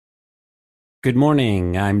Good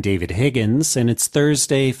morning, I'm David Higgins, and it's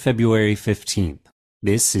Thursday, February 15th.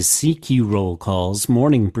 This is CQ Roll Call's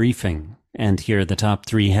morning briefing, and here are the top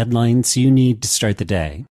 3 headlines you need to start the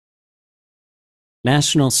day.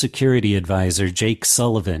 National Security Advisor Jake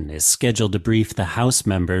Sullivan is scheduled to brief the House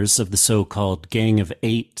members of the so-called Gang of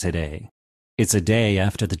Eight today. It's a day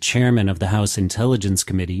after the chairman of the House Intelligence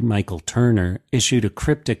Committee, Michael Turner, issued a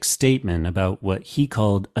cryptic statement about what he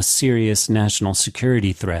called a serious national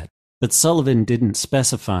security threat. But Sullivan didn't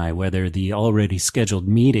specify whether the already scheduled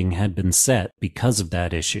meeting had been set because of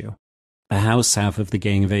that issue. The House half of the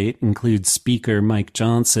Gang of Eight includes Speaker Mike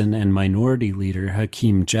Johnson and Minority Leader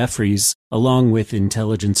Hakeem Jeffries, along with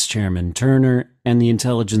Intelligence Chairman Turner and the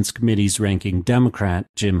Intelligence Committee's ranking Democrat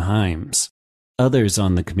Jim Himes. Others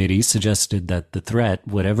on the committee suggested that the threat,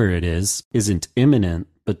 whatever it is, isn't imminent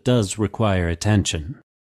but does require attention.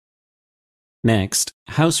 Next,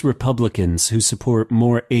 House Republicans who support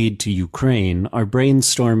more aid to Ukraine are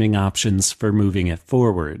brainstorming options for moving it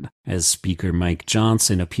forward, as Speaker Mike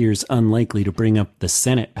Johnson appears unlikely to bring up the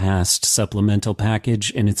Senate-passed supplemental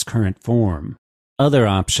package in its current form. Other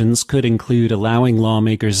options could include allowing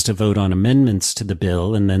lawmakers to vote on amendments to the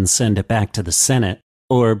bill and then send it back to the Senate,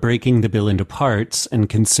 or breaking the bill into parts and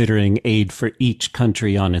considering aid for each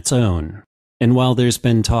country on its own. And while there's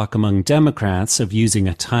been talk among Democrats of using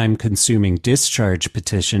a time-consuming discharge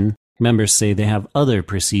petition, members say they have other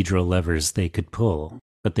procedural levers they could pull,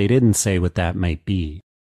 but they didn't say what that might be.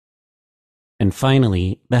 And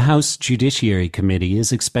finally, the House Judiciary Committee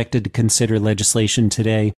is expected to consider legislation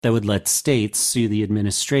today that would let states sue the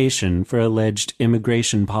administration for alleged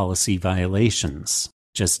immigration policy violations,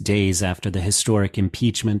 just days after the historic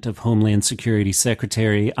impeachment of Homeland Security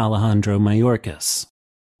Secretary Alejandro Mayorkas.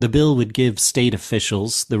 The bill would give state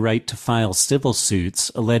officials the right to file civil suits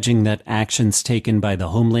alleging that actions taken by the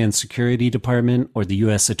Homeland Security Department or the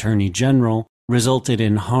U.S. Attorney General resulted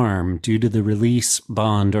in harm due to the release,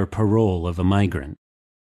 bond, or parole of a migrant.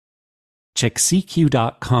 Check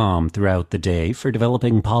CQ.com throughout the day for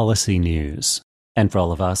developing policy news. And for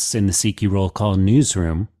all of us in the CQ Roll Call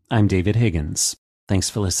newsroom, I'm David Higgins. Thanks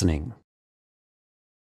for listening.